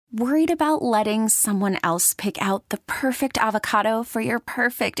Worried about letting someone else pick out the perfect avocado for your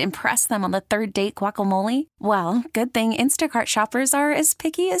perfect impress them on the third date guacamole? Well, good thing Instacart shoppers are as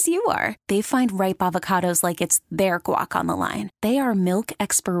picky as you are. They find ripe avocados like it's their guac on the line. They are milk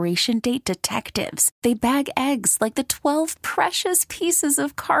expiration date detectives. They bag eggs like the 12 precious pieces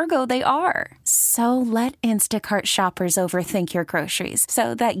of cargo they are. So let Instacart shoppers overthink your groceries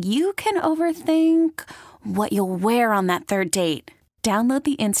so that you can overthink what you'll wear on that third date. Download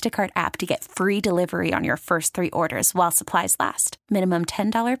the Instacart app to get free delivery on your first 3 orders while supplies last. Minimum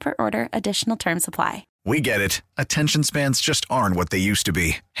 $10 per order. Additional terms apply. We get it. Attention spans just aren't what they used to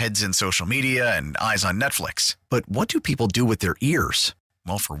be. Heads in social media and eyes on Netflix. But what do people do with their ears?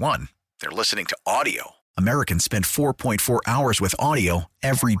 Well, for one, they're listening to audio. Americans spend 4.4 hours with audio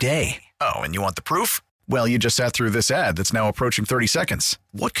every day. Oh, and you want the proof? Well, you just sat through this ad that's now approaching 30 seconds.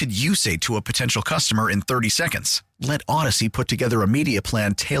 What could you say to a potential customer in 30 seconds? Let Odyssey put together a media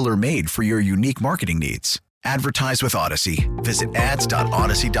plan tailor-made for your unique marketing needs. Advertise with Odyssey. Visit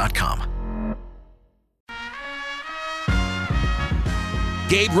ads.odyssey.com.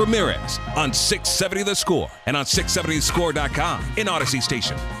 Gabe Ramirez on 670 The Score and on 670thescore.com in Odyssey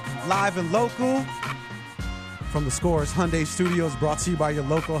Station. Live and local from the Score's Hyundai Studios, brought to you by your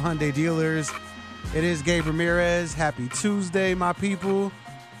local Hyundai dealers. It is Gabe Ramirez. Happy Tuesday, my people.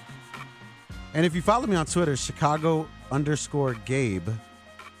 And if you follow me on Twitter, Chicago_Gabe.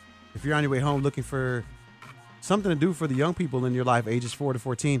 If you're on your way home looking for something to do for the young people in your life, ages 4 to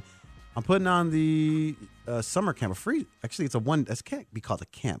 14, I'm putting on the summer camp. Actually, it's that can't be called a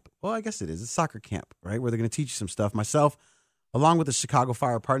camp. Well, I guess it is. It's a soccer camp, right? Where they're going to teach you some stuff. Myself, along with the Chicago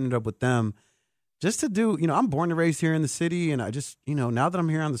Fire, partnered up with them just to do, I'm born and raised here in the city, and I just, now that I'm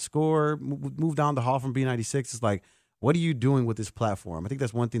here on the Score, moved down the hall from B96, it's like, what are you doing with this platform? I think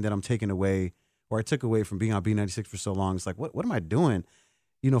that's one thing that I'm taking away, or I took away from being on B96 for so long. It's like, what am I doing,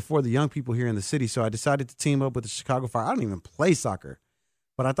 for the young people here in the city? So I decided to team up with the Chicago Fire. I don't even play soccer,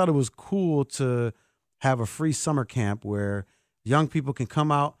 but I thought it was cool to have a free summer camp where young people can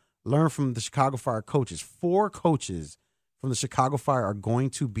come out, learn from the Chicago Fire coaches. 4 coaches from the Chicago Fire are going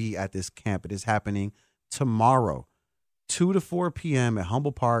to be at this camp. It is happening tomorrow, 2 to 4 p.m. at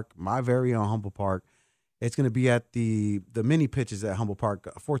Humble Park, my very own Humble Park. It's going to be at the mini pitches at Humble Park,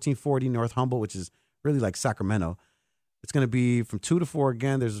 1440 North Humble, which is really like Sacramento. It's going to be from 2 to 4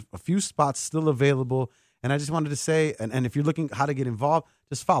 again. There's a few spots still available. And I just wanted to say, and if you're looking how to get involved,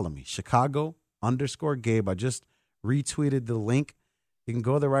 just follow me, Chicago_Gabe. I just retweeted the link. You can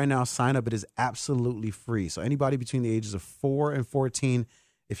go there right now, sign up. It is absolutely free. So anybody between the ages of 4 and 14,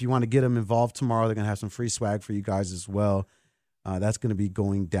 if you want to get them involved tomorrow, they're going to have some free swag for you guys as well. That's going to be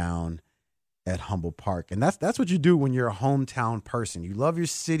going down at Humble Park. And that's what you do when you're a hometown person. You love your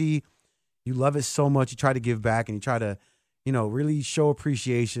city. You love it so much. You try to give back, and you try to, really show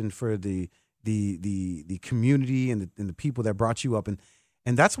appreciation for the community and the people that brought you up. And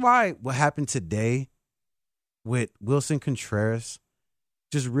that's why what happened today with Wilson Contreras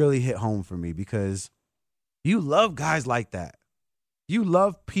just really hit home for me, because you love guys like that. You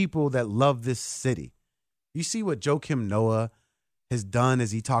love people that love this city. You see what Joakim Noah has done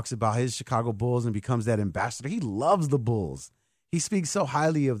as he talks about his Chicago Bulls and becomes that ambassador. He loves the Bulls. He speaks so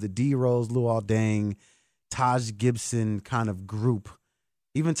highly of the D Rose, Luol Deng, Taj Gibson kind of group.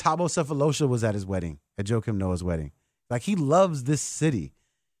 Even Thabo Sefolosha was at his wedding, at Joakim Noah's wedding. Like, he loves this city.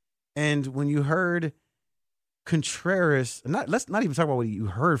 And when you heard Contreras, let's not even talk about what you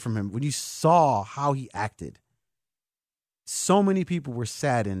heard from him. When you saw how he acted, so many people were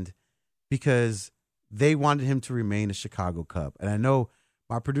saddened because they wanted him to remain a Chicago Cub. And I know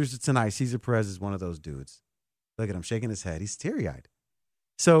my producer tonight, Cesar Perez, is one of those dudes. Look at him shaking his head. He's teary-eyed.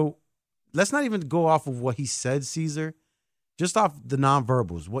 So let's not even go off of what he said, Cesar. Just off the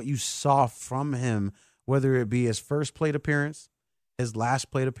nonverbals, what you saw from him, whether it be his first plate appearance, his last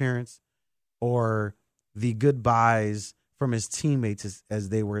plate appearance, or the goodbyes from his teammates as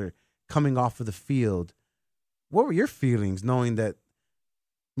they were coming off of the field. What were your feelings knowing that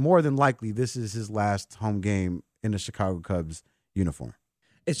more than likely this is his last home game in the Chicago Cubs uniform?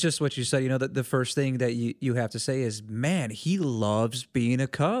 It's just what you said. The first thing that you have to say is, man, he loves being a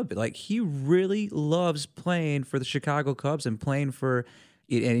Cub. Like, he really loves playing for the Chicago Cubs and playing for,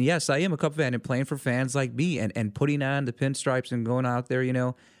 and yes, I am a Cub fan, and playing for fans like me and putting on the pinstripes and going out there,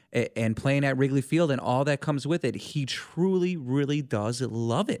 and playing at Wrigley Field and all that comes with it. He truly, really does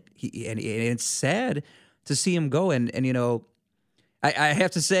love it. And it's sad to see him go. And I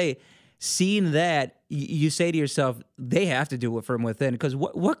have to say, seeing that, you say to yourself, they have to do it from within. Because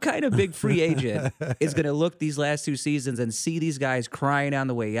what kind of big free agent is going to look these last 2 seasons and see these guys crying on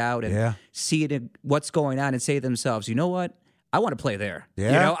the way out and see what's going on and say to themselves, you know what? I want to play there.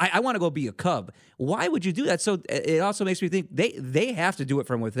 Yeah. I want to go be a Cub. Why would you do that? So it also makes me think they have to do it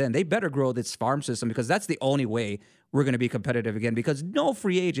from within. They better grow this farm system because that's the only way we're going to be competitive again, because no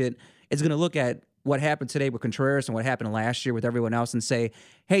free agent is going to look at what happened today with Contreras and what happened last year with everyone else and say,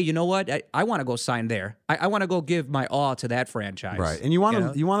 hey, you know what? I want to go sign there. I want to go give my all to that franchise. Right. And you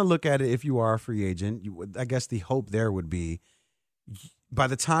want to look at it if you are a free agent. I guess the hope there would be by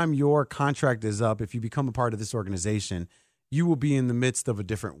the time your contract is up, if you become a part of this organization, you will be in the midst of a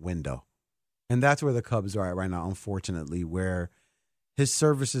different window. And that's where the Cubs are at right now, unfortunately, where his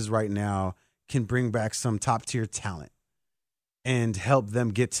services right now can bring back some top-tier talent and help them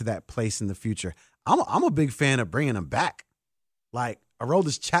get to that place in the future. I'm a big fan of bringing them back, like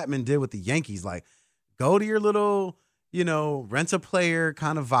Aroldis Chapman did with the Yankees. Like, go to your little, rent-a-player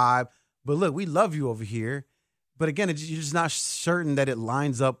kind of vibe. But look, we love you over here. But again, you're just not certain that it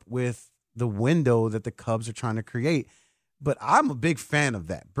lines up with the window that the Cubs are trying to create. But I'm a big fan of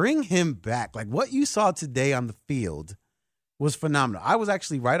that. Bring him back. Like, what you saw today on the field was phenomenal. I was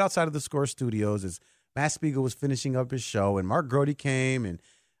actually right outside of the Score Studios as Matt Spiegel was finishing up his show, and Mark Grody came, and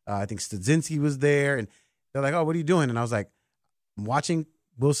I think Studzinski was there, and they're like, oh, what are you doing? And I was like, I'm watching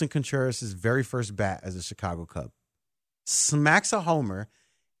Wilson Contreras' very first bat as a Chicago Cub. Smacks a homer,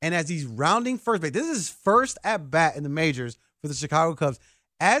 and as he's rounding first base, this is his first at-bat in the majors for the Chicago Cubs.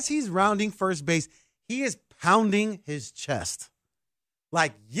 As he's rounding first base, he is pounding his chest.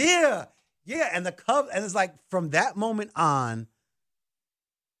 Like, yeah. And the Cubs, and it's like from that moment on,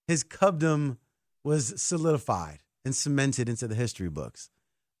 his Cubdom was solidified and cemented into the history books.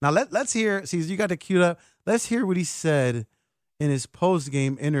 Now let's hear, Caesar, you got it queued up. Let's hear what he said in his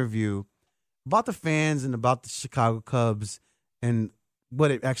post-game interview about the fans and about the Chicago Cubs and what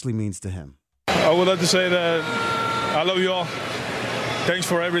it actually means to him. I would like to say that I love you all. Thanks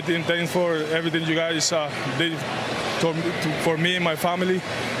for everything. Thanks for everything you guys did for me and my family.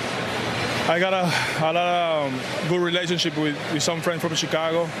 I got a lot of good relationship with some friends from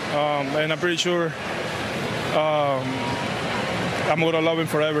Chicago, and I'm pretty sure I'm going to love him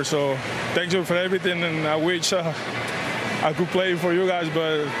forever. So thank you for everything, and I wish I could play for you guys,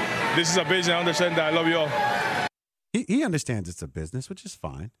 but this is a business. I understand that. I love you all. He understands it's a business, which is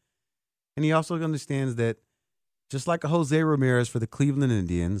fine. And he also understands that just like a Jose Ramirez for the Cleveland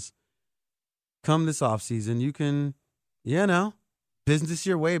Indians, come this offseason, you can, business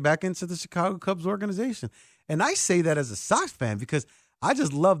your way back into the Chicago Cubs organization. And I say that as a Sox fan because I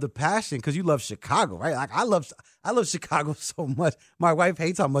just love the passion because you love Chicago, right? Like I love Chicago so much. My wife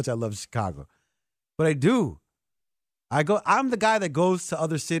hates how much I love Chicago. But I do. I'm the guy that goes to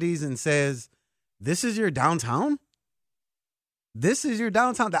other cities and says, this is your downtown? This is your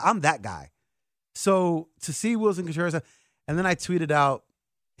downtown? I'm that guy. So to see Wilson Contreras, and then I tweeted out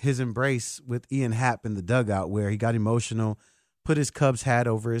his embrace with Ian Happ in the dugout where he got emotional, put his Cubs hat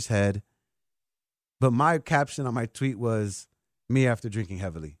over his head. But my caption on my tweet was, me after drinking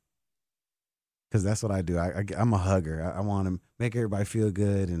heavily. Because that's what I do. I'm a hugger. I want to make everybody feel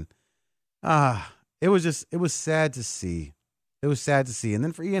good. And it was sad to see. It was sad to see. And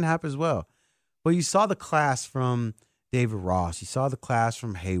then for Ian Happ as well. But you saw the class from David Ross. You saw the class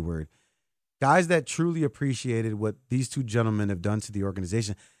from Hayward. Guys that truly appreciated what these two gentlemen have done to the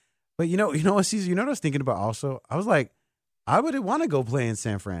organization. But you know what, Caesar? You know what I was thinking about also? I was like, I would want to go play in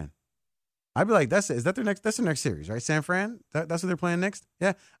San Fran. I'd be like, that's their next series, right? San Fran? That's what they're playing next?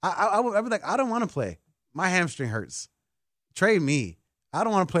 Yeah. I'd be like, I don't want to play. My hamstring hurts. Trade me. I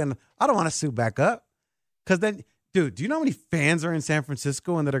don't want to play. I don't want to suit back up. Because then, dude, do you know how many fans are in San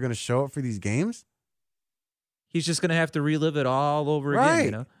Francisco and that are going to show up for these games? He's just going to have to relive it all over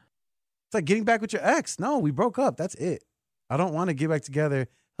again, It's like getting back with your ex. No, we broke up. That's it. I don't want to get back together,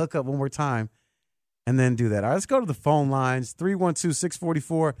 hook up one more time, and then do that. All right, let's go to the phone lines.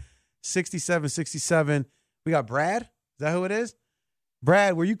 312-644-6767. We got Brad. Is that who it is?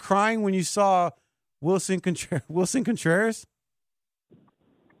 Brad, were you crying when you saw Wilson Contreras?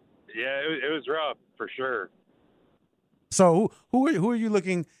 Yeah, it was rough for sure. So who are you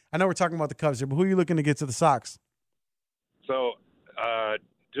looking? I know we're talking about the Cubs here, but who are you looking to get to the Sox? So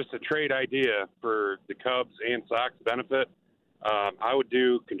just a trade idea for the Cubs and Sox benefit. I would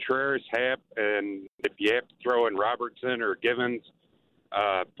do Contreras, Happ, and if you have to throw in Robertson or Givens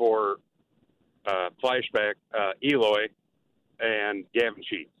for flashback, Eloy and Gavin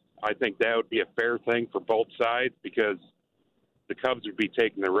Sheets. I think that would be a fair thing for both sides because the Cubs would be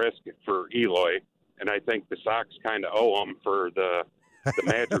taking the risk for Eloy, and I think the Sox kind of owe them for the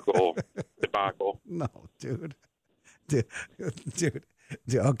Madrigal debacle. No, dude.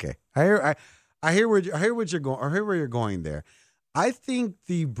 Okay. I hear where you're going. I hear where you're going there. I think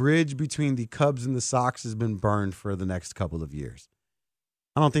the bridge between the Cubs and the Sox has been burned for the next couple of years.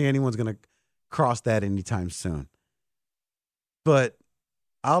 I don't think anyone's going to cross that anytime soon. But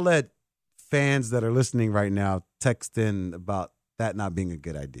I'll let fans that are listening right now text in about that not being a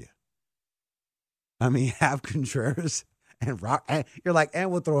good idea. I mean, have Contreras and you're like,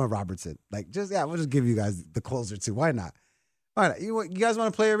 and we'll throw in Robertson. Like, we'll just give you guys the closer too. Why not? Why not? You guys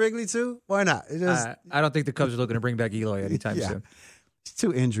want to play at Wrigley too? Why not? I don't think the Cubs are looking to bring back Eloy anytime soon. He's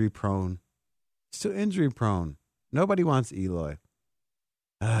too injury prone. Nobody wants Eloy.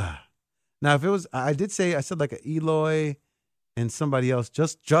 Now, if it was, I said like an Eloy and somebody else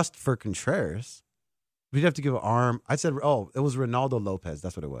just for Contreras. We'd have to give an arm. I said, it was Reynaldo Lopez.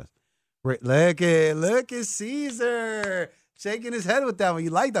 That's what it was. Look at Caesar shaking his head with that one. You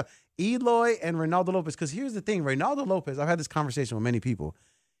like that? Eloy and Reynaldo Lopez. Because here's the thing. Reynaldo Lopez, I've had this conversation with many people.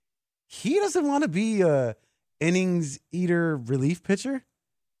 He doesn't want to be a innings eater relief pitcher.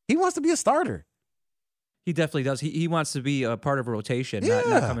 He wants to be a starter. He definitely does. He wants to be a part of a rotation, not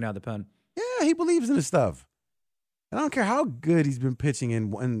coming out of the pen. Yeah, he believes in his stuff. And I don't care how good he's been pitching in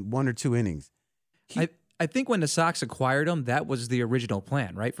one or two innings. I think when the Sox acquired him, that was the original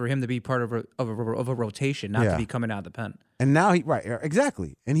plan, right? For him to be part of a rotation, not to be coming out of the pen. And now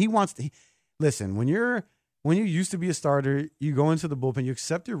exactly. And he wants to. Listen, when you used to be a starter, you go into the bullpen, you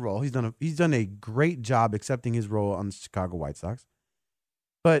accept your role. He's done a great job accepting his role on the Chicago White Sox.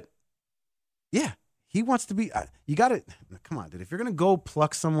 But yeah, he wants to be. You got to come on, dude. If you're gonna go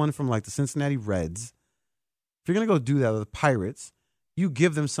pluck someone from like the Cincinnati Reds, if you're gonna go do that with the Pirates, you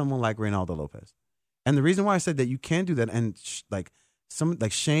give them someone like Reynaldo Lopez. And the reason why I said that you can do that, and like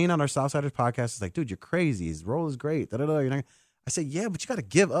Shane on our Southsiders podcast is like, dude, you're crazy. His role is great. You're not. I said, yeah, but you got to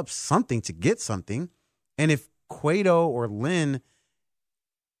give up something to get something. And if Cueto or Lynn,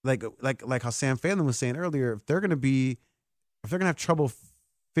 like how Sam Phelan was saying earlier, if they're gonna have trouble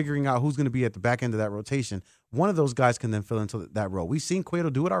figuring out who's gonna be at the back end of that rotation, one of those guys can then fill into that role. We've seen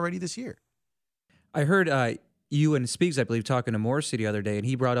Cueto do it already this year. I heard you and Speaks, I believe, talking to Morrissey the other day, and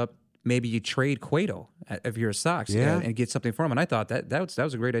he brought up maybe you trade Cueto if you're a Sox and get something for him. And I thought that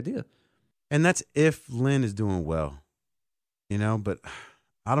was a great idea. And that's if Lynn is doing well, but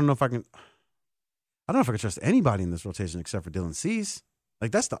I don't know if I can trust anybody in this rotation except for Dylan Cease.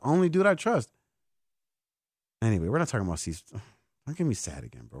 Like, that's the only dude I trust. Anyway, we're not talking about Cease. Don't get me sad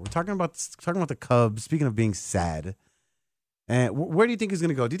again, bro. We're talking about the Cubs. Speaking of being sad, and where do you think he's going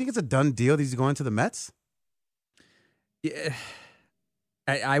to go? Do you think it's a done deal that he's going to the Mets? Yeah.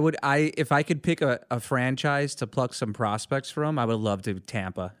 If I could pick a franchise to pluck some prospects from, I would love to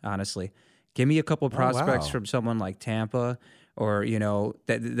Tampa, honestly. Give me a couple of prospects from someone like Tampa, or,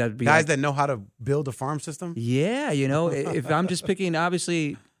 that'd be guys that know how to build a farm system. Yeah. If I'm just picking,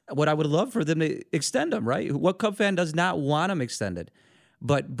 obviously, what I would love for them to extend them, right? What Cub fan does not want them extended?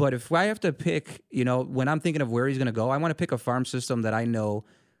 But if I have to pick, when I'm thinking of where he's going to go, I want to pick a farm system that I know,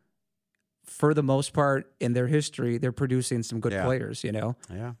 for the most part, in their history, they're producing some good players,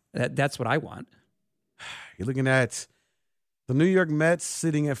 Yeah. That's what I want. You're looking at the New York Mets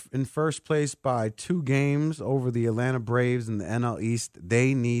sitting in first place by 2 games over the Atlanta Braves in the NL East.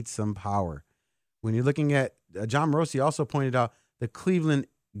 They need some power. When you're looking at, John Morosi also pointed out, the Cleveland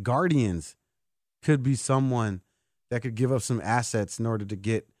Guardians could be someone that could give up some assets in order to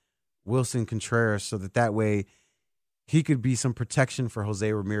get Wilson Contreras so that way he could be some protection for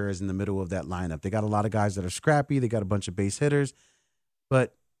Jose Ramirez in the middle of that lineup. They got a lot of guys that are scrappy. They got a bunch of base hitters,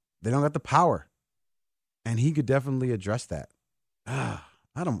 but they don't got the power. And he could definitely address that.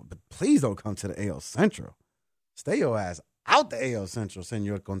 But please don't come to the AL Central. Stay your ass out the AL Central,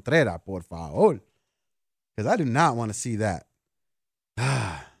 Señor Contreras, por favor. Because I do not want to see that.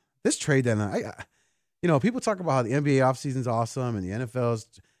 This trade deadline, people talk about how the NBA offseason is awesome and the NFL's,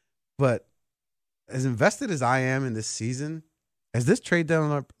 but as invested as I am in this season, as this trade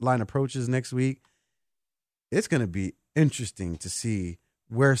deadline approaches next week, it's going to be interesting to see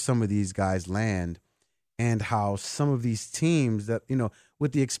where some of these guys land and how some of these teams that,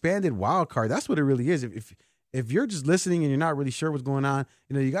 with the expanded wild card, that's what it really is. If you're just listening and you're not really sure what's going on,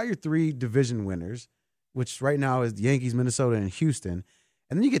 you got your 3 division winners, which right now is the Yankees, Minnesota, and Houston.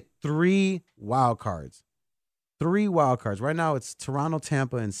 And then you get 3 wild cards. 3 wild cards. Right now it's Toronto,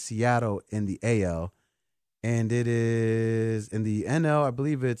 Tampa, and Seattle in the AL. And it is in the NL, I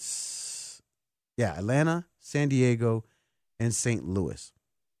believe it's, Atlanta, San Diego, and St. Louis.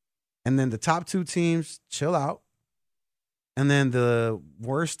 And then the top 2 teams chill out. And then the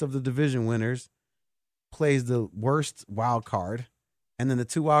worst of the division winners plays the worst wild card. And then the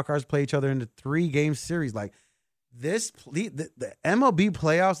 2 wild cards play each other in the 3-game series. Like, the MLB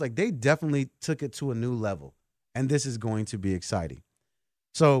playoffs, like, they definitely took it to a new level. and this is going to be exciting.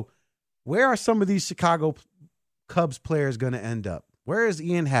 So where are some of these Chicago Cubs players going to end up? Where is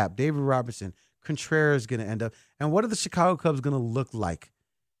Ian Happ, David Robertson, Contreras going to end up? And what are the Chicago Cubs going to look like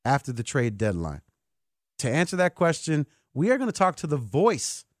after the trade deadline? To answer that question, we are going to talk to the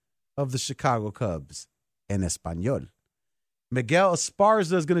voice of the Chicago Cubs en español. Miguel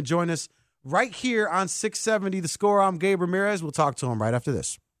Esparza is going to join us right here on 670 The Score. I'm Gabe Ramirez. We'll talk to him right after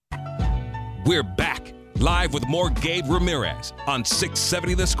this. We're back live with more Gabe Ramirez on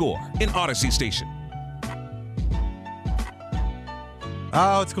 670 The Score in Odyssey Station.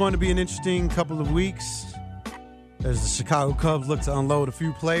 Oh, it's going to be an interesting couple of weeks as the Chicago Cubs look to unload a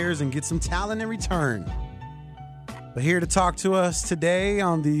few players and get some talent in return. But here to talk to us today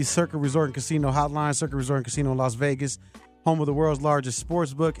on the Circa Resort and Casino Hotline, Circa Resort and Casino in Las Vegas, home of the world's largest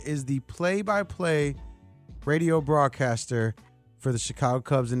sports book, is the play-by-play radio broadcaster for the Chicago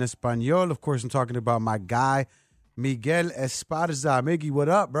Cubs in Espanol. Of course, I'm talking about my guy, Miguel Esparza. Miggy, what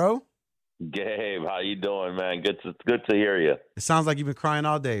up, bro? Gabe, how you doing, man? Good to hear you. It sounds like you've been crying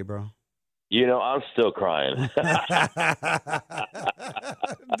all day, bro. You know, I'm still crying.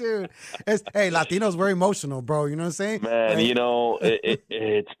 Dude, hey, Latinos, we're emotional, bro. You know what I'm saying? Man, you know,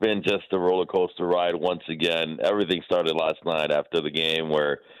 it's been just a roller coaster ride once again. Everything started last night after the game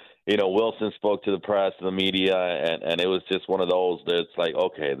where, you know, Wilson spoke to the press and the media, and it was just one of those that's like,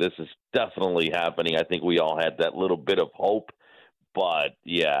 okay, this is definitely happening. I think we all had that little bit of hope. But,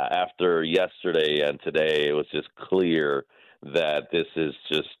 yeah, after yesterday and today, it was just clear that this is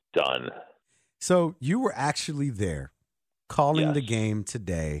just done. So you were actually there calling Yes. the game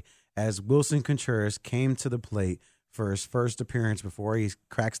today as Wilson Contreras came to the plate for his first appearance before he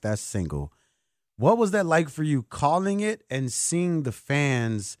cracks that single. What was that like for you, calling it and seeing the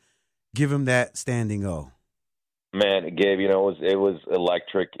fans give him that standing O? Man, Gabe, you know, it was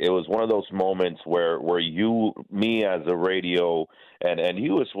electric. It was one of those moments where me as a radio, and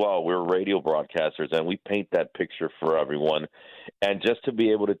you as well, we're radio broadcasters, and we paint that picture for everyone. And just to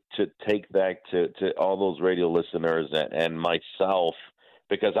be able to take that to all those radio listeners and myself,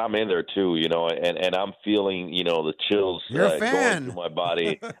 because I'm in there too, you know, and I'm feeling, you know, the chills You're a fan. going through my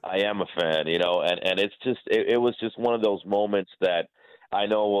body. I am a fan, you know, and it's just, it was just one of those moments that I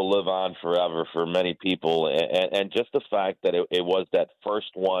know will live on forever for many people. And just the fact that it was that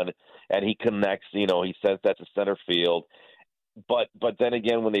first one, and he connects, you know, he sends that to center field. But then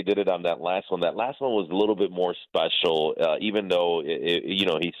again, when they did it on that last one was a little bit more special, even though, you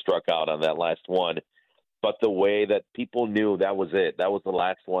know, he struck out on that last one. But the way that people knew that was it, that was the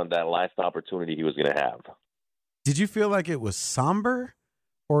last one, that last opportunity he was going to have. Did you feel like it was somber,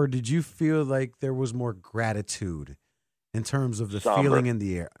 or did you feel like there was more gratitude in terms of the Somber. feeling in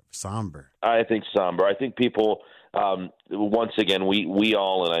the air? Somber. I think somber. I think people, once again, we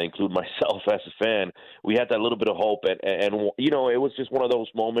all, and I include myself as a fan, we had that little bit of hope. And you know, it was just one of those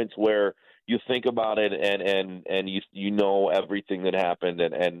moments where you think about it and you know everything that happened.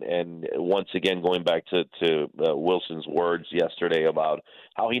 And once again, going back to Wilson's words yesterday about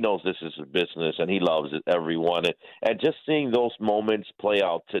how he knows this is a business and he loves it, everyone. And just seeing those moments play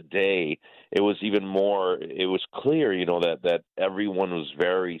out today, it was even more, it was clear, you know, that everyone was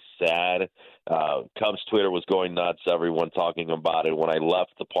very sad. Cubs Twitter was going nuts, everyone talking about it. When I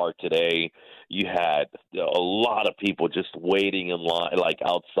left the park today, you had a lot of people just waiting in line, like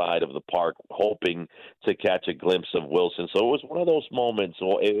outside of the park, hoping to catch a glimpse of Wilson. So it was one of those moments.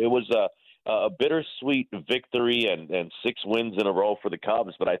 It was a bittersweet victory and 6 wins in a row for the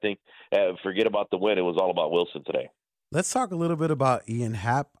Cubs. But I think, forget about the win, it was all about Wilson today. Let's talk a little bit about Ian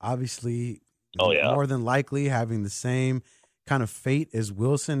Happ. Obviously, more than likely having the same kind of fate as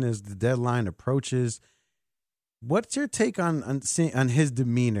Wilson as the deadline approaches. What's your take on his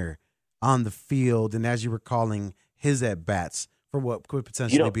demeanor on the field and as you were calling his at-bats for what could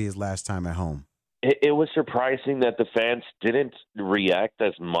potentially be his last time at home? It was surprising that the fans didn't react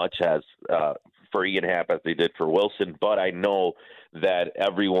as much as for Ian Happ as they did for Wilson, but I know that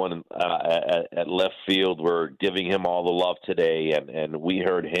everyone at left field were giving him all the love today, and we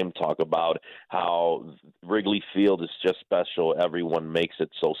heard him talk about how Wrigley Field is just special. Everyone makes it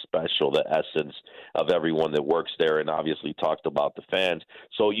so special, the essence of everyone that works there, and obviously talked about the fans.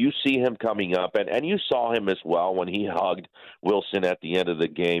 So you see him coming up, and you saw him as well when he hugged Wilson at the end of the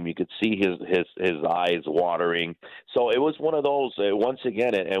game. You could see his eyes watering. So it was one of those, once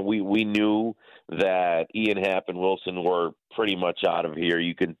again, and we knew that Ian Happ and Wilson were pretty much out of here.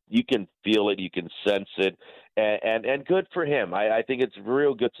 You can feel it, you can sense it, and good for him. I think it's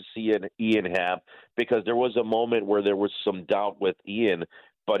real good to see Ian Happ, because there was a moment where there was some doubt with Ian,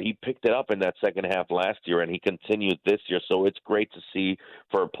 but he picked it up in that second half last year, and he continued this year. So it's great to see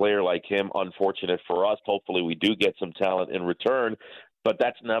for a player like him. Unfortunate for us. Hopefully we do get some talent in return, but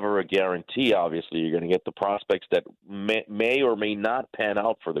that's never a guarantee. Obviously, you're going to get the prospects that may or may not pan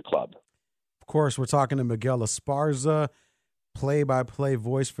out for the club. Of course, we're talking to Miguel Esparza, play-by-play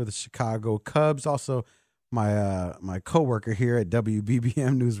voice for the Chicago Cubs. Also, my coworker here at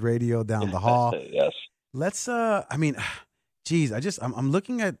WBBM News Radio down the hall. Yes. Let's. I'm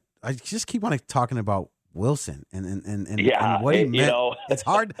looking at. I just keep on talking about Wilson and what he meant. It's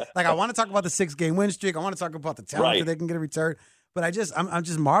hard. Like, I want to talk about the 6-game win streak. I want to talk about the talent that they can get in return. But I'm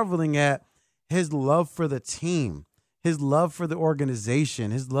just marveling at his love for the team, his love for the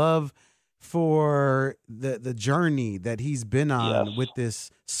organization, his love for the journey that he's been on with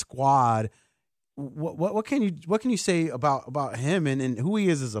this squad. What can you say about him and who he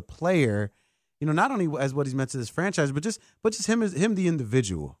is as a player? You know, not only as what he's meant to this franchise, but just him as him the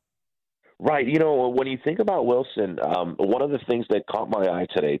individual. Right. You know, when you think about Wilson, one of the things that caught my eye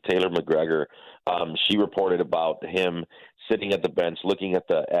today, Taylor McGregor, she reported about him sitting at the bench, looking at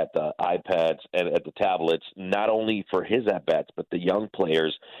the iPads and at the tablets, not only for his at-bats, but the young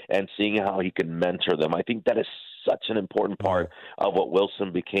players, and seeing how he can mentor them. I think that is such an important part of what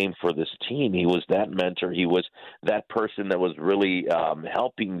Wilson became for this team. He was that mentor. He was that person that was really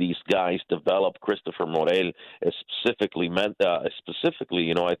helping these guys develop. Christopher Morel specifically,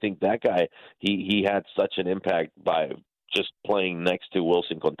 you know, I think that guy, he had such an impact by just playing next to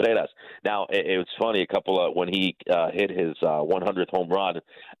Wilson Contreras. Now, it was funny, when he hit his 100th home run,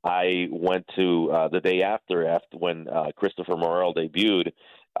 I went to the day after when Christopher Morel debuted,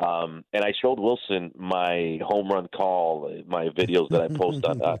 and I showed Wilson my home run call, my videos that I post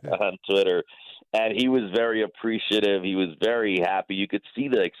on Twitter, and he was very appreciative. He was very happy. You could see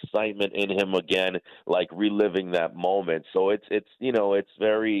the excitement in him again, like reliving that moment. So it's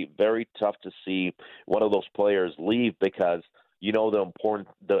very, very tough to see one of those players leave, because you know the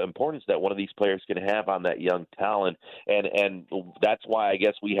importance that one of these players can have on that young talent, and that's why I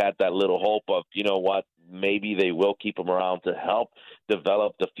guess we had that little hope of, you know what, maybe they will keep him around to help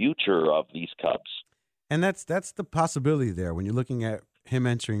develop the future of these Cubs. And that's the possibility there when you're looking at him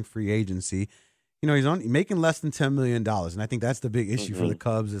entering free agency. You know, he's only making less than $10 million, and I think that's the big issue for the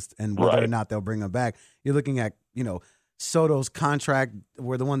Cubs and whether or not they'll bring him back. You're looking at, you know, Soto's contract,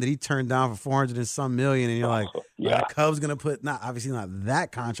 where the one that he turned down for $400 and some million, and you're like, the Cubs going to put obviously not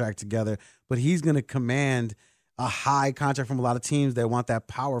that contract together, but he's going to command a high contract from a lot of teams that want that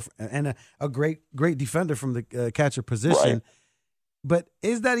power and a great defender from the catcher position. Right. But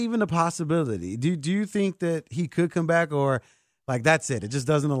is that even a possibility? Do you think that he could come back, or like that's it? It just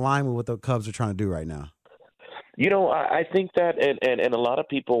doesn't align with what the Cubs are trying to do right now. You know, I think that, and a lot of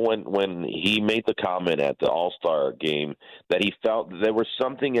people, when he made the comment at the All-Star game, that he felt there was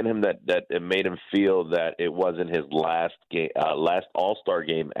something in him that it made him feel that it wasn't his last All-Star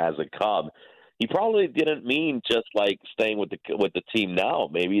game as a Cub. He probably didn't mean just like staying with the team now.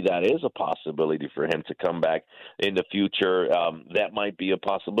 Maybe that is a possibility for him to come back in the future. That might be a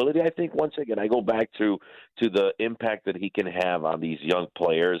possibility. I think, once again, I go back to the impact that he can have on these young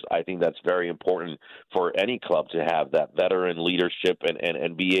players. I think that's very important for any club to have that veteran leadership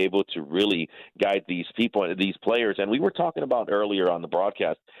and be able to really guide these people, these players. And we were talking about earlier on the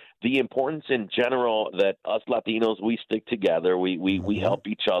broadcast the importance in general that us Latinos, we stick together, we help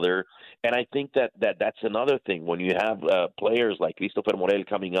each other. And I think that's another thing when you have players like Christopher Morel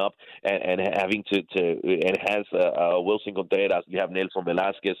coming up and having and has Wilson Contreras. You have Nelson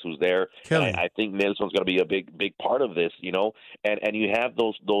Velasquez who's there. And I think Nelson's going to be a big part of this, you know. And you have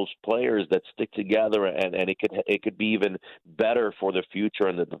those players that stick together, and it could be even better for the future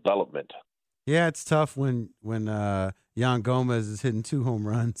and the development. Yeah, it's tough when Yan Gomez is hitting 2 home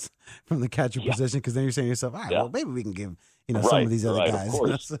runs from the catcher position, because then you're saying to yourself, all right, well, maybe we can give some of these other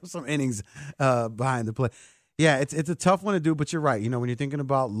guys some innings behind the plate. Yeah, it's a tough one to do, but you're right. You know, when you're thinking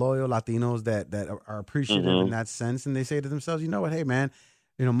about loyal Latinos that are appreciative in that sense, and they say to themselves, you know what, hey, man,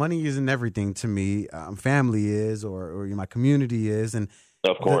 you know, money isn't everything to me. Family is, or my community is, and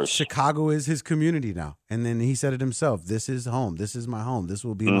of course, Chicago is his community now. And then he said it himself: "This is home. This is my home. This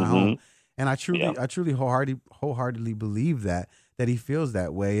will be my home." And I truly wholeheartedly believe that he feels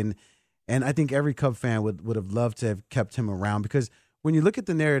that way. And I think every Cub fan would have loved to have kept him around, because when you look at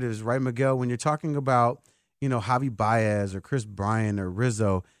the narratives, right, Miguel, when you're talking about, you know, Javi Baez or Chris Bryant or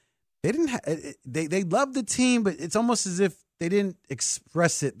Rizzo, they didn't they loved the team, but it's almost as if they didn't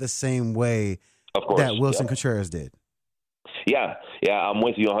express it the same way that Wilson Contreras did. Yeah, I'm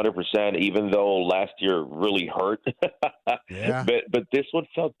with you 100%, even though last year really hurt. But this one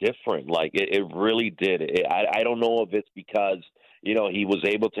felt different. Like, it really did. I don't know if it's because he was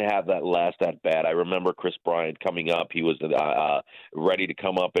able to have that last at bat. I remember Chris Bryant coming up. He was ready to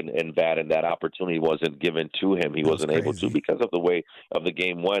come up and bat, and that opportunity wasn't given to him. He wasn't able to because of the way of the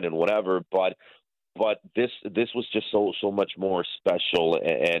game went and whatever. But this was just so much more special,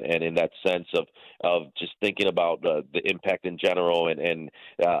 and in that sense of just thinking about the impact in general, and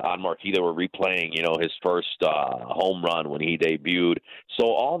on Marquee they were replaying his first home run when he debuted. So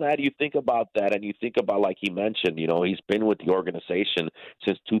all that, you think about that, and you think about, like he mentioned, he's been with the organization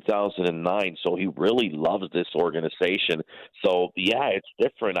since 2009, so he really loves this organization. So yeah, it's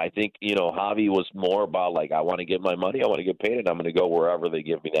different. I think Javi was more about like, I want to get my money, I want to get paid, and I'm going to go wherever they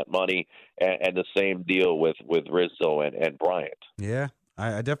give me that money, and the same deal with Rizzo and Bryant. Yeah,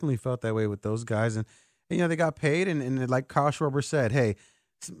 I definitely felt that way with those guys. And they got paid. And like Kyle Schwarber said, hey,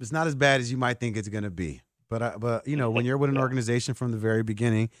 it's not as bad as you might think it's going to be. But when you're with an organization from the very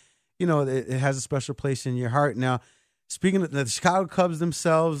beginning, it has a special place in your heart. Now, speaking of the Chicago Cubs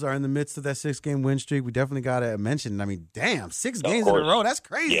themselves are in the midst of that 6-game win streak. We definitely got to mention, 6 games in a row. That's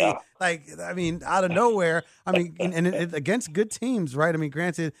crazy. Yeah. Out of nowhere. And against good teams, right?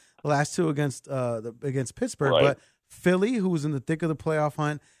 Granted, the last two against Pittsburgh, right. But Philly, who was in the thick of the playoff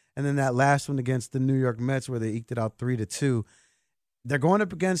hunt, and then that last one against the New York Mets where they eked it out 3-2. They're going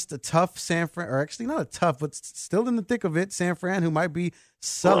up against a tough San Fran, or actually not a tough, but still in the thick of it, San Fran, who might be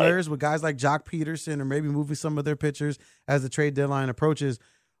sellers with guys like Jock Peterson, or maybe moving some of their pitchers as the trade deadline approaches.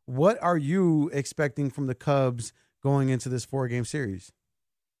 What are you expecting from the Cubs going into this 4-game series?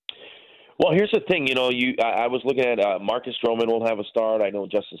 Well, here's the thing. I was looking at Marcus Stroman will have a start. I know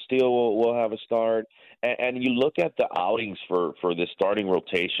Justin Steele will have a start. And you look at the outings for this starting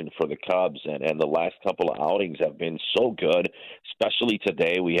rotation for the Cubs, and the last couple of outings have been so good, especially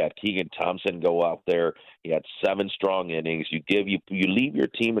today. We had Keegan Thompson go out there. He had 7 strong innings. You leave your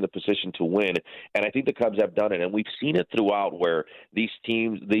team in a position to win, and I think the Cubs have done it. And we've seen it throughout where these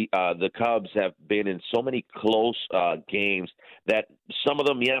teams, the Cubs have been in so many close games that some of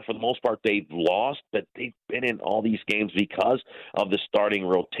them, for the most part, they've lost, but they've been in all these games because of the starting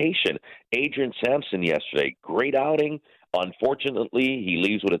rotation. Adrian Sampson yesterday, great outing. Unfortunately, he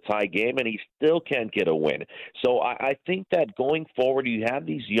leaves with a tie game, and he still can't get a win. So I think that going forward, you have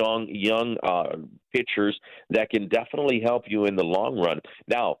these young pitchers that can definitely help you in the long run.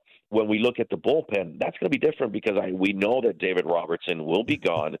 Now, when we look at the bullpen, that's going to be different because we know that David Robertson will be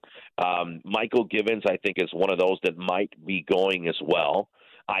gone. Michael Givens, I think, is one of those that might be going as well.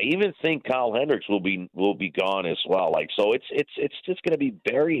 I even think Kyle Hendricks will be gone as well. So it's just going to be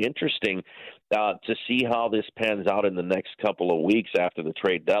very interesting to see how this pans out in the next couple of weeks after the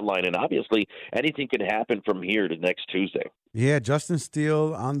trade deadline. And obviously, anything can happen from here to next Tuesday. Yeah, Justin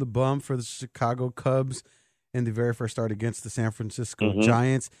Steele on the bump for the Chicago Cubs in the very first start against the San Francisco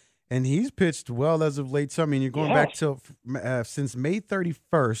Giants. And he's pitched well as of late. So, you're going back to since May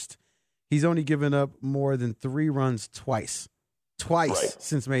 31st, he's only given up more than 3 runs twice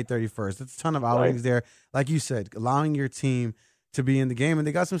since May 31st. That's a ton of outings there. Like you said, allowing your team to be in the game. And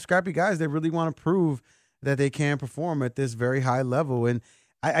they got some scrappy guys that really want to prove that they can perform at this very high level. And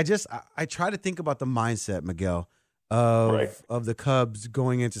I try to think about the mindset, Miguel, of the Cubs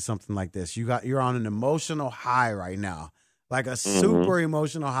going into something like this. You're on an emotional high right now. Like a super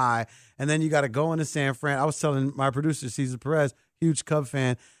emotional high. And then you got to go into San Fran. I was telling my producer, Cesar Perez, huge Cub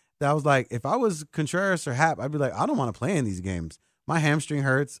fan, that I was like, if I was Contreras or Happ, I'd be like, I don't want to play in these games. My hamstring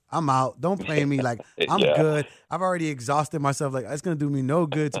hurts. I'm out. Don't play me. I'm good. I've already exhausted myself. It's going to do me no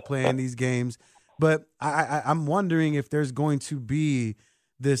good to play in these games. But I'm wondering if there's going to be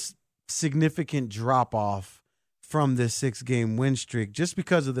this significant drop-off from this 6-game win streak just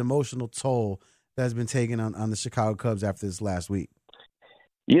because of the emotional toll that has been taken on the Chicago Cubs after this last week.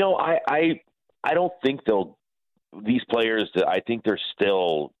 I don't think these players, I think they're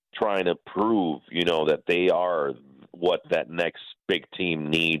still trying to prove, that they are what that next big team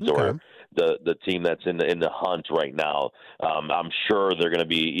needs, or the team that's in the hunt right now. I'm sure they're going to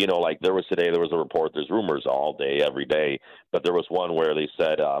be, there was a report, there's rumors all day, every day, but there was one where they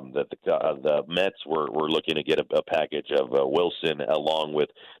said that the Mets were looking to get a package of Wilson along with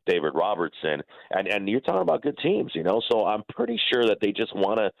David Robertson, and you're talking about good teams, so I'm pretty sure that they just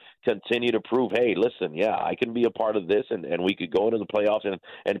want to continue to prove, hey, listen, I can be a part of this, and we could go into the playoffs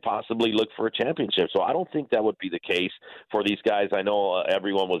and possibly look for a championship. So I don't think that would be the case for these guys. I know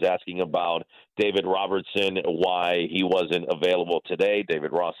everyone was asking about David Robertson, why he wasn't available today.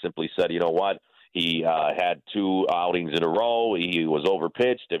 David Ross simply said, you know what? He had 2 outings in a row. He was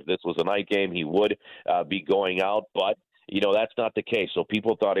overpitched. If this was a night game, he would be going out. But That's not the case. So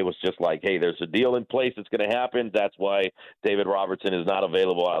people thought it was just like, hey, there's a deal in place that's going to happen. That's why David Robertson is not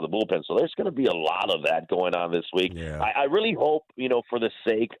available out of the bullpen. So there's going to be a lot of that going on this week. Yeah. I really hope, for the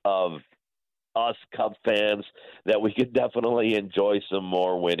sake of us Cub fans, that we could definitely enjoy some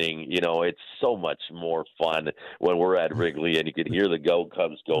more winning. It's so much more fun when we're at Wrigley and you can hear the Go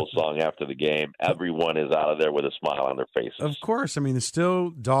Cubs Go song after the game. Everyone is out of there with a smile on their faces. Of course. I mean, there's still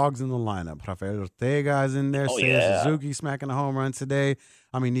dogs in the lineup. Rafael Ortega is in there. Seiya Suzuki smacking a home run today.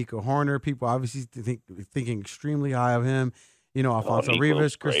 I mean, Nico Horner, people obviously thinking extremely high of him. Alfonso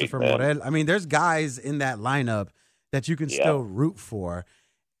Rivas, Christopher Morel. I mean, there's guys in that lineup that you can still root for.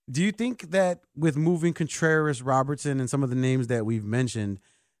 Do you think that with moving Contreras, Robertson, and some of the names that we've mentioned,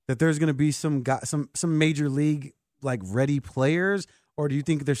 that there's going to be some major league like ready players, or do you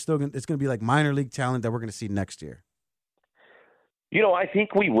think it's going to be like minor league talent that we're going to see next year? I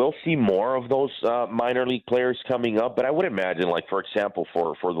think we will see more of those minor league players coming up, but I would imagine, like, for example,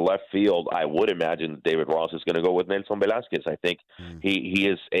 for the left field, I would imagine David Ross is going to go with Nelson Velasquez. I think he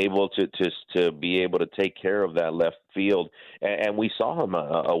is able to be able to take care of that left field, and we saw him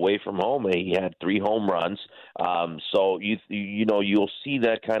away from home. He had 3 home runs, so you'll see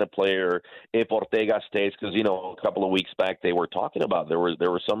that kind of player if Ortega stays, because a couple of weeks back they were talking about there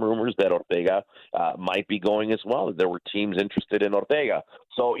were some rumors that Ortega might be going as well. There were teams interested in Ortega,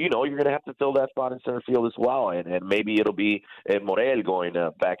 so you're going to have to fill that spot in center field as well, and maybe it'll be Morel going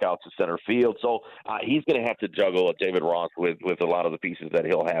back out to center field. So he's going to have to juggle David Ross with a lot of the pieces that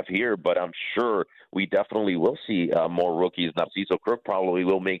he'll have here, but I'm sure we definitely will see more rookies. Narciso Crook probably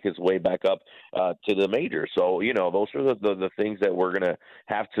will make his way back up to the major. So, those are the things that we're going to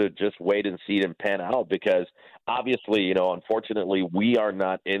have to just wait and see them pan out, because obviously, unfortunately, we are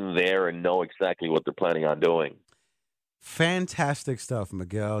not in there and know exactly what they're planning on doing. Fantastic stuff,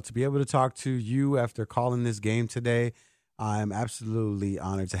 Miguel. To be able to talk to you after calling this game today, I'm absolutely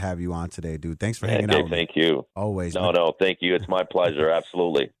honored to have you on today, dude. Thanks for hanging out. Thank you. Always. No, thank you. It's my pleasure.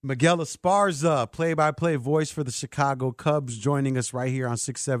 Absolutely. Miguel Esparza, play-by-play voice for the Chicago Cubs, joining us right here on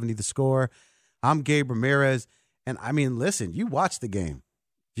 670 The Score. I'm Gabe Ramirez. And, I mean, listen, you watched the game.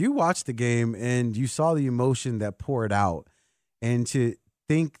 You watched the game, and you saw the emotion that poured out. And to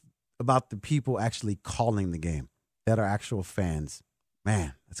think about the people actually calling the game that are actual fans,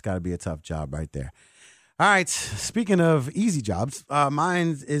 man, that's got to be a tough job right there. All right, speaking of easy jobs,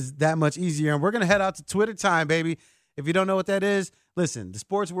 mine is that much easier, and we're going to head out to Twitter time, baby. If you don't know what that is, listen, the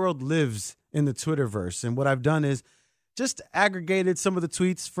sports world lives in the Twitterverse, and what I've done is just aggregated some of the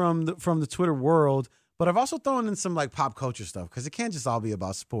tweets from the Twitter world, but I've also thrown in some like pop culture stuff because it can't just all be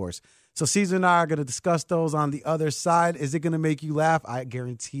about sports. So Caesar and I are going to discuss those on the other side. Is it going to make you laugh? I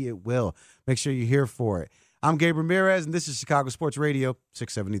guarantee it will. Make sure you're here for it. I'm Gabe Ramirez, and this is Chicago Sports Radio,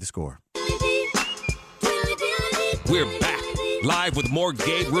 670 The Score. We're back, live with more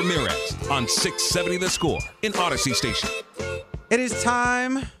Gabe Ramirez on 670 The Score in Odyssey Station. It is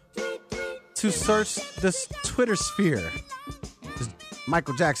time to search this Twitter sphere.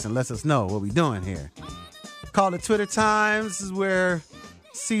 Michael Jackson lets us know what we're doing here. Call it Twitter time. This is where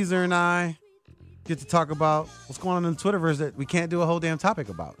Caesar and I get to talk about what's going on in the Twitterverse that we can't do a whole damn topic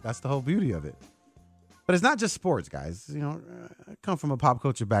about. That's the whole beauty of it. But it's not just sports, guys. I come from a pop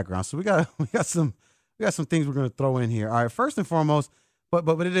culture background, so we got some things we're going to throw in here. All right, first and foremost, but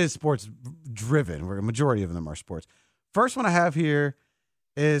it is sports driven. Where a majority of them are sports. First one I have here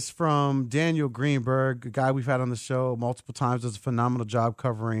is from Daniel Greenberg, a guy we've had on the show multiple times. Does a phenomenal job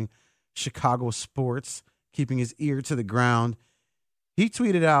covering Chicago sports, keeping his ear to the ground. He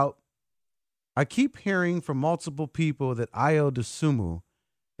tweeted out, "I keep hearing from multiple people that Ayo Dosunmu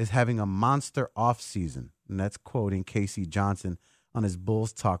is having a monster offseason." And that's quoting Casey Johnson on his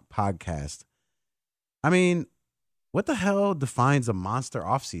Bulls Talk podcast. I mean, what the hell defines a monster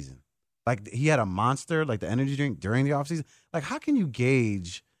offseason? Like, he had a monster, like the energy drink during the offseason? Like, how can you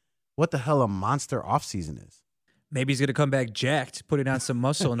gauge what the hell a monster offseason is? Maybe he's going to come back jacked, putting on some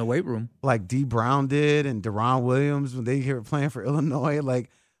muscle in the weight room. Like D. Brown did and Deron Williams when they were playing for Illinois. Like,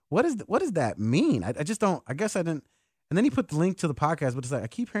 what does that mean? I just don't, I guess I didn't. And then he put the link to the podcast, but it's like, I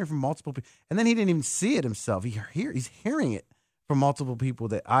keep hearing from multiple people. And then he didn't even see it himself. He's hearing it from multiple people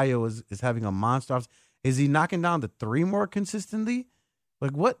that Ayo is having a monster offseason. Is he knocking down the 3 more consistently?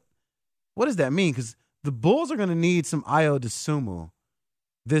 Like, what does that mean? Because the Bulls are going to need some Ayo Dosunmu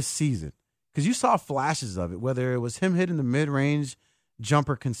this season. Because you saw flashes of it, whether it was him hitting the mid-range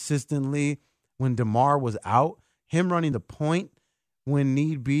jumper consistently when DeMar was out, him running the point when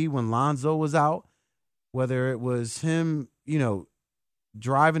need be, when Lonzo was out, whether it was him,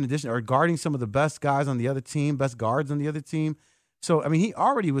 driving addition or guarding some of the best guys on the other team, best guards on the other team. So, I mean, he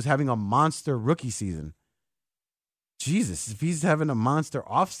already was having a monster rookie season. Jesus, if he's having a monster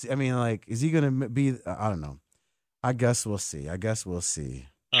off, I mean, like, is he going to be? I don't know. I guess we'll see.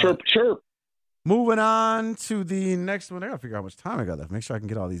 Sure. Moving on to the next one. I got to figure out how much time I got left. Make sure I can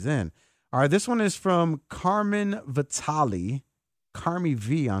get all these in. All right, this one is from Carmen Vitali, Carmi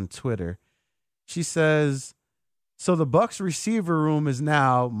V on Twitter. She says, so the Bucs receiver room is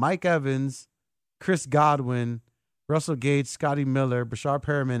now Mike Evans, Chris Godwin, Russell Gage, Scotty Miller, Bashar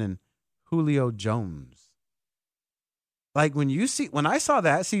Perriman, and Julio Jones. Like, when I saw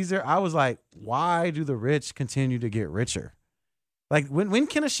that, Caesar, I was like, why do the rich continue to get richer? Like, when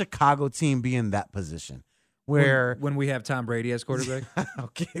can a Chicago team be in that position? Where when we have Tom Brady as quarterback?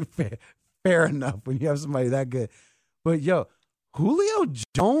 Okay, fair enough when you have somebody that good. But, yo, Julio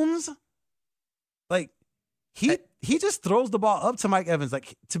Jones, like, he just throws the ball up to Mike Evans.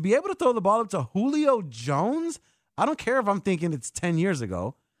 Like, to be able to throw the ball up to Julio Jones, I don't care if I'm thinking it's 10 years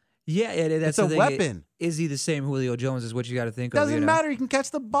ago. Yeah, that's it's a weapon. Is he the same Julio Jones is what you got to think of? Doesn't matter. He can catch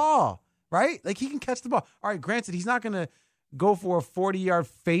the ball, right? Like, he can catch the ball. All right, granted, he's not going to go for a 40-yard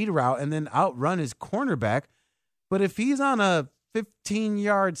fade route and then outrun his cornerback. But if he's on a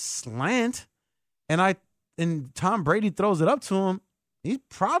 15-yard slant and Tom Brady throws it up to him, he's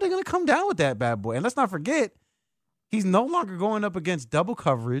probably going to come down with that bad boy. And let's not forget, he's no longer going up against double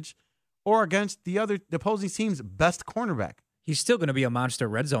coverage or against the opposing team's best cornerback. He's still going to be a monster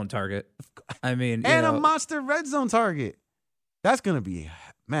red zone target. I mean, a monster red zone target. That's going to be,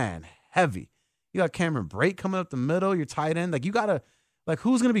 man, heavy. You got Cameron Brate coming up the middle, your tight end. Like, you got to, like,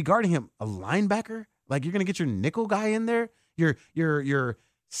 who's going to be guarding him? A linebacker? Like, you're going to get your nickel guy in there? Your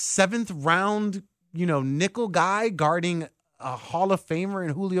seventh round, nickel guy guarding a Hall of Famer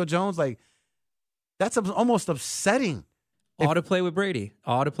in Julio Jones? Like, that's almost upsetting. All to play with Brady.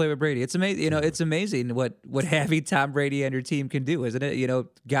 It's amazing. It's amazing what having Tom Brady on your team can do, isn't it?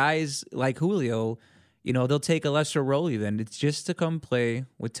 Guys like Julio, they'll take a lesser role even. It's just to come play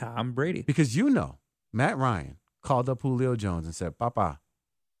with Tom Brady. Because Matt Ryan called up Julio Jones and said, Papa,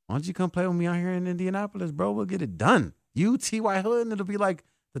 why don't you come play with me out here in Indianapolis, bro? We'll get it done. You, T.Y. Hood, and it'll be like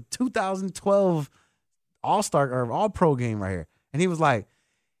the 2012 All-Star or All-Pro game right here. And he was like,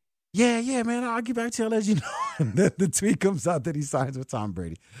 yeah, man, I'll get back to you. I'll let you know. And then the tweet comes out that he signs with Tom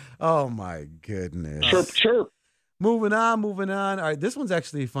Brady. Oh, my goodness. Sure. Moving on. All right, this one's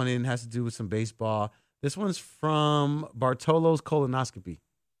actually funny and has to do with some baseball. This one's from Bartolo's Colonoscopy.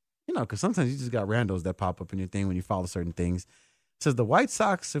 Because sometimes you just got randos that pop up in your thing when you follow certain things. It says the White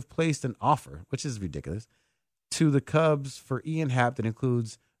Sox have placed an offer, which is ridiculous, to the Cubs for Ian Happ that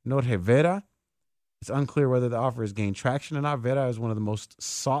includes Norge Vera. It's unclear whether the offer has gained traction or not. Vera is one of the most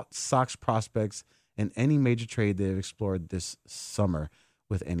sought Sox prospects in any major trade they've explored this summer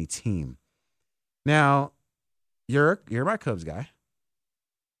with any team. Now, you're my Cubs guy.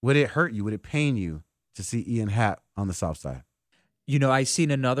 Would it hurt you? Would it pain you to see Ian Happ on the south side? I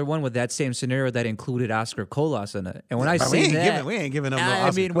seen another one with that same scenario that included Oscar Colas in it. And when I seen that, we ain't giving up no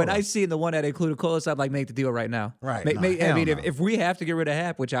Oscar Colas. When I seen the one that included Colas, I'm like, make the deal right now. Right. If we have to get rid of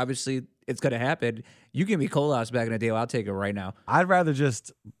Happ, which obviously it's going to happen, you give me Colas back in the deal, I'll take it right now. I'd rather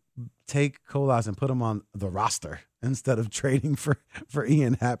just take Colas and put him on the roster instead of trading for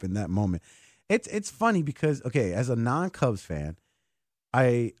Ian Happ in that moment. It's funny because, okay, as a non-Cubs fan,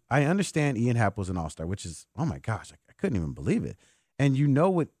 I understand Ian Happ was an all-star, which is, oh my gosh, I couldn't even believe it. And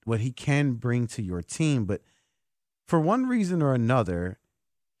what he can bring to your team, but for one reason or another,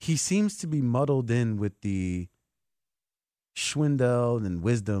 he seems to be muddled in with the Schwindel and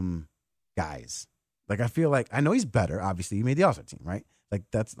Wisdom guys. Like, I feel like, I know he's better, obviously. He made the All-Star team, right? Like,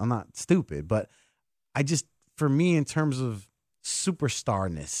 I'm not stupid, but for me, in terms of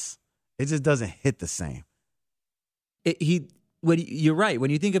superstarness, it just doesn't hit the same. You're right. When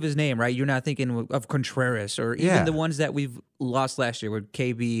you think of his name, right, you're not thinking of Contreras or even the ones that we've lost last year with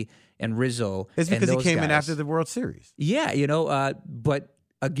KB and Rizzo. It's because he came guys. in after the World Series. Yeah, but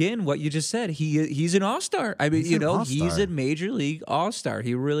again, what you just said, he's an all-star. I mean, he's a major league all-star.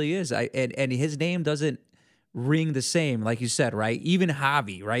 He really is. And his name doesn't ring the same, like you said, right? Even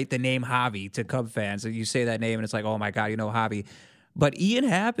Javi, right? The name Javi to Cub fans, you say that name and it's like, oh my God, Javi. But Ian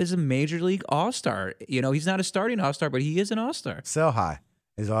Happ is a major league all-star. He's not a starting all-star, but he is an all-star. Sell high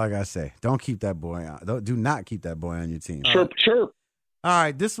is all I got to say. Don't keep that boy on. Do not keep that boy on your team. Sure. All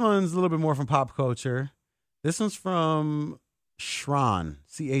right, this one's a little bit more from pop culture. This one's from Chron,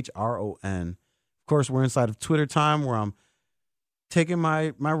 Chron. Of course, we're inside of Twitter time where I'm taking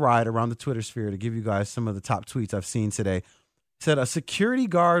my ride around the Twitter sphere to give you guys some of the top tweets I've seen today. It said a security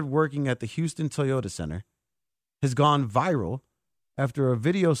guard working at the Houston Toyota Center has gone viral after a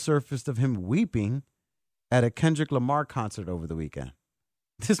video surfaced of him weeping at a Kendrick Lamar concert over the weekend.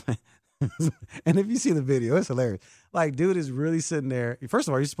 And if you see the video, it's hilarious. Like, dude is really sitting there. First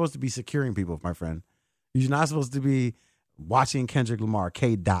of all, you're supposed to be securing people, my friend. You're not supposed to be watching Kendrick Lamar,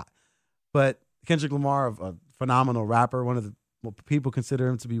 K. Dot. But Kendrick Lamar, a phenomenal rapper, people consider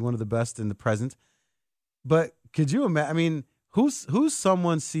him to be one of the best in the present. But could you imagine? I mean, who's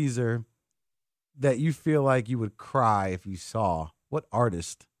someone, Caesar, that you feel like you would cry if you saw? What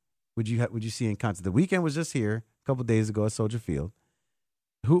artist would you see in concert? The Weeknd was just here a couple days ago at Soldier Field.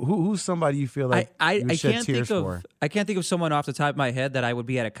 Who's somebody you feel like you would shed tears for? I can't think of someone off the top of my head that I would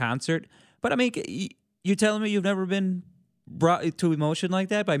be at a concert. But I mean, you're telling me you've never been brought to emotion like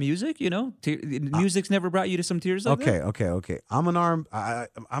that by music? You know, music's never brought you to some tears like that. Okay. I'm an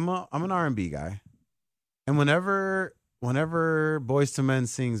R&B guy, and whenever Boyz II Men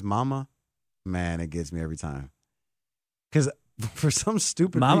sings "Mama," man, it gets me every time. Because for some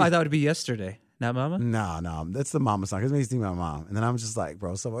stupid Mama, reason, I thought it'd be Yesterday. Not Mama? No, that's the Mama song. It makes me think about mom. And then I'm just like,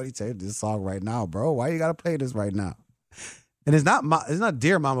 bro, somebody take this song right now, bro. Why you gotta play this right now? And it's not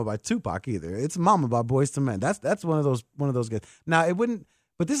Dear Mama by Tupac either. It's Mama by Boyz II Men. That's one of those guys. Now it wouldn't,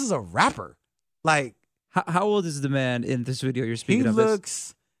 but this is a rapper. Like, how old is the man in this video you're speaking of?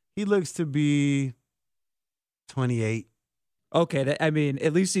 He looks to be 28. Okay, I mean,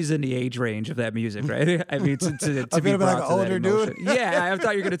 at least he's in the age range of that music, right? I mean, to be brought like to an older dude. Yeah, I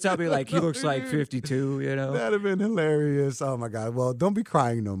thought you were going to tell me like he looks like 52. You know, that'd have been hilarious. Oh my God! Well, don't be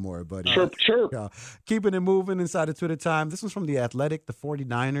crying no more, buddy. Sure. Keeping it moving inside of Twitter time. This one's from The Athletic. The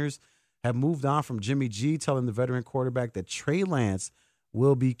 49ers have moved on from Jimmy G, telling the veteran quarterback that Trey Lance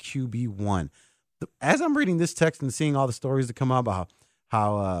will be QB1. As I'm reading this text and seeing all the stories that come out about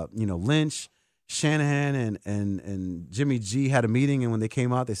how Lynch, Shanahan and Jimmy G had a meeting, and when they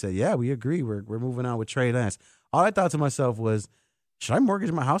came out, they said, "Yeah, we agree. We're moving on with Trey Lance." All I thought to myself was, should I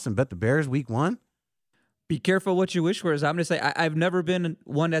mortgage my house and bet the Bears week 1? Be careful what you wish for. As I'm going to say, I've never been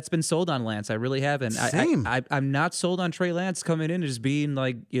one that's been sold on Lance. I really haven't. Same. I'm not sold on Trey Lance coming in as being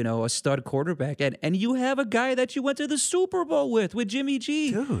like, a stud quarterback. And you have a guy that you went to the Super Bowl with Jimmy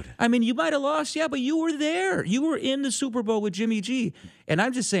G. Dude. I mean, you might have lost, yeah, but you were there. You were in the Super Bowl with Jimmy G. And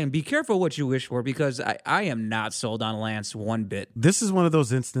I'm just saying, be careful what you wish for, because I am not sold on Lance one bit. This is one of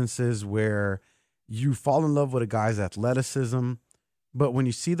those instances where you fall in love with a guy's athleticism, but when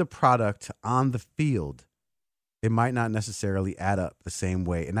you see the product on the field, it might not necessarily add up the same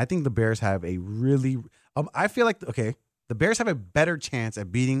way. And I think the Bears have a really I feel like, the Bears have a better chance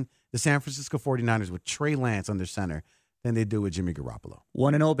at beating the San Francisco 49ers with Trey Lance under center than they do with Jimmy Garoppolo.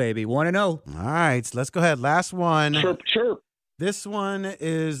 1-0, baby. 1-0. All right, so let's go ahead. Last one. Sure. This one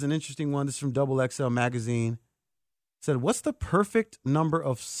is an interesting one. This is from Double XL Magazine. It said, what's the perfect number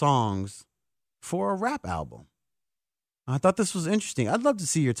of songs for a rap album? I thought this was interesting. I'd love to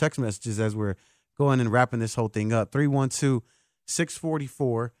see your text messages as we're going and wrapping this whole thing up.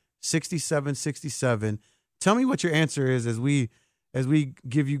 312-644-6767. Tell me what your answer is as we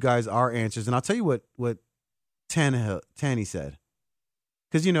give you guys our answers. And I'll tell you what Tanny said.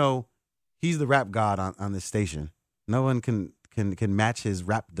 Because, he's the rap god on this station. No one can match his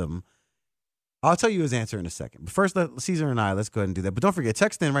rapdom. I'll tell you his answer in a second. But first, Caesar and let's go ahead and do that. But don't forget,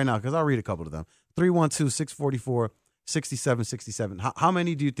 text in right now because I'll read a couple of them. 312-644-6767. How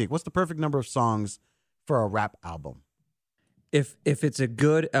many do you think? What's the perfect number of songs for a rap album? If it's a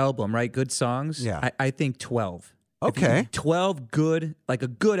good album, right? Good songs. Yeah. I think 12. Okay. 12 good, like a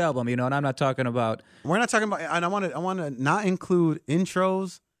good album, and I'm not talking about. We're not talking about, and I want to not include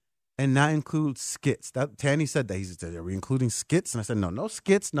intros and not include skits. That Tanny said that. He said, are we including skits? And I said, no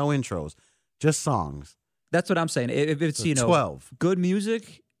skits, no intros, just songs. That's what I'm saying. If it's, 12. Good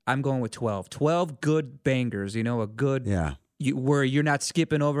music, I'm going with 12. 12 good bangers, a good. Yeah. Where you're not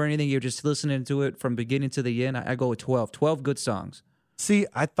skipping over anything, you're just listening to it from beginning to the end. I go with 12. 12 good songs. See,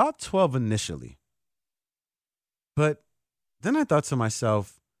 I thought 12 initially. But then I thought to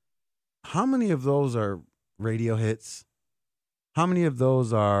myself, how many of those are radio hits? How many of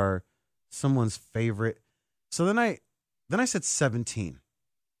those are someone's favorite? So then I said 17.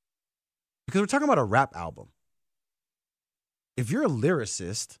 Because we're talking about a rap album. If you're a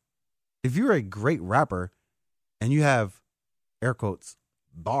lyricist, if you're a great rapper, and you have, air quotes,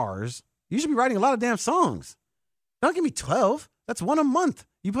 bars, you should be writing a lot of damn songs. Don't give me 12. That's one a month.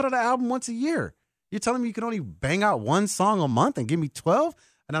 You put out an album once a year. You're telling me you can only bang out one song a month and give me 12?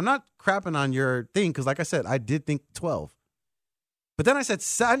 And I'm not crapping on your thing because, like I said, I did think 12. But then I said,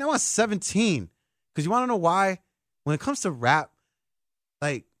 I want 17. Because you want to know why? When it comes to rap,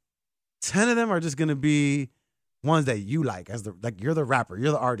 like 10 of them are just going to be ones that you like. You're the rapper.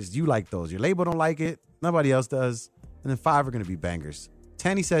 You're the artist. You like those. Your label don't like it. Nobody else does. And then 5 are going to be bangers.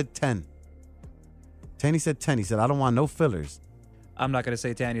 Tanny said 10. Tanny said 10. He said, I don't want no fillers. I'm not going to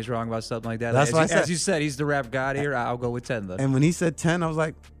say Tanya's wrong about something like that. That's what I said. As you said, he's the rap god here. I'll go with 10 then. And when he said 10, I was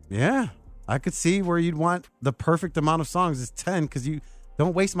like, yeah, I could see where you'd want the perfect amount of songs is 10 because you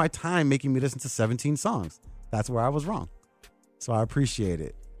don't waste my time making me listen to 17 songs. That's where I was wrong. So I appreciate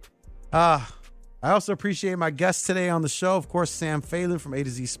it. I also appreciate my guest today on the show, of course, Sam Phelan from A to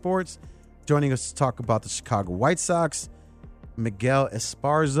Z Sports, joining us to talk about the Chicago White Sox. Miguel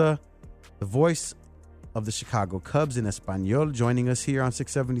Esparza, the voice of the Chicago Cubs in Espanol, joining us here on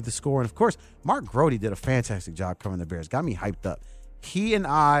 670 The Score. And of course, Mark Grody did a fantastic job covering the Bears. Got me hyped up. He and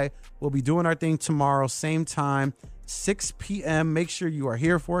I will be doing our thing tomorrow, same time, 6 p.m. Make sure you are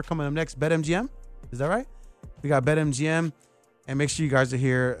here for it. Coming up next, BetMGM. Is that right? We got BetMGM. And make sure you guys are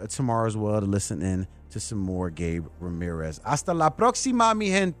here tomorrow as well to listen in to some more Gabe Ramirez. Hasta la próxima, mi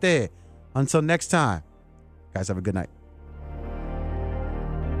gente. Until next time, guys, have a good night.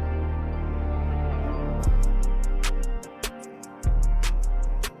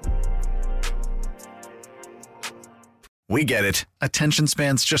 We get it. Attention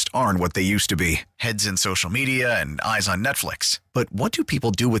spans just aren't what they used to be. Heads in social media and eyes on Netflix. But what do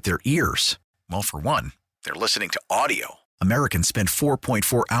people do with their ears? Well, for one, they're listening to audio. Americans spend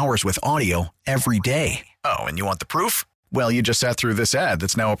 4.4 hours with audio every day. Oh, and you want the proof? Well, you just sat through this ad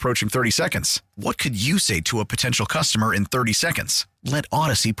that's now approaching 30 seconds. What could you say to a potential customer in 30 seconds? Let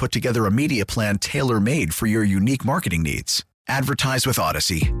Odyssey put together a media plan tailor-made for your unique marketing needs. Advertise with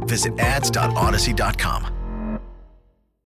Odyssey. Visit ads.odyssey.com.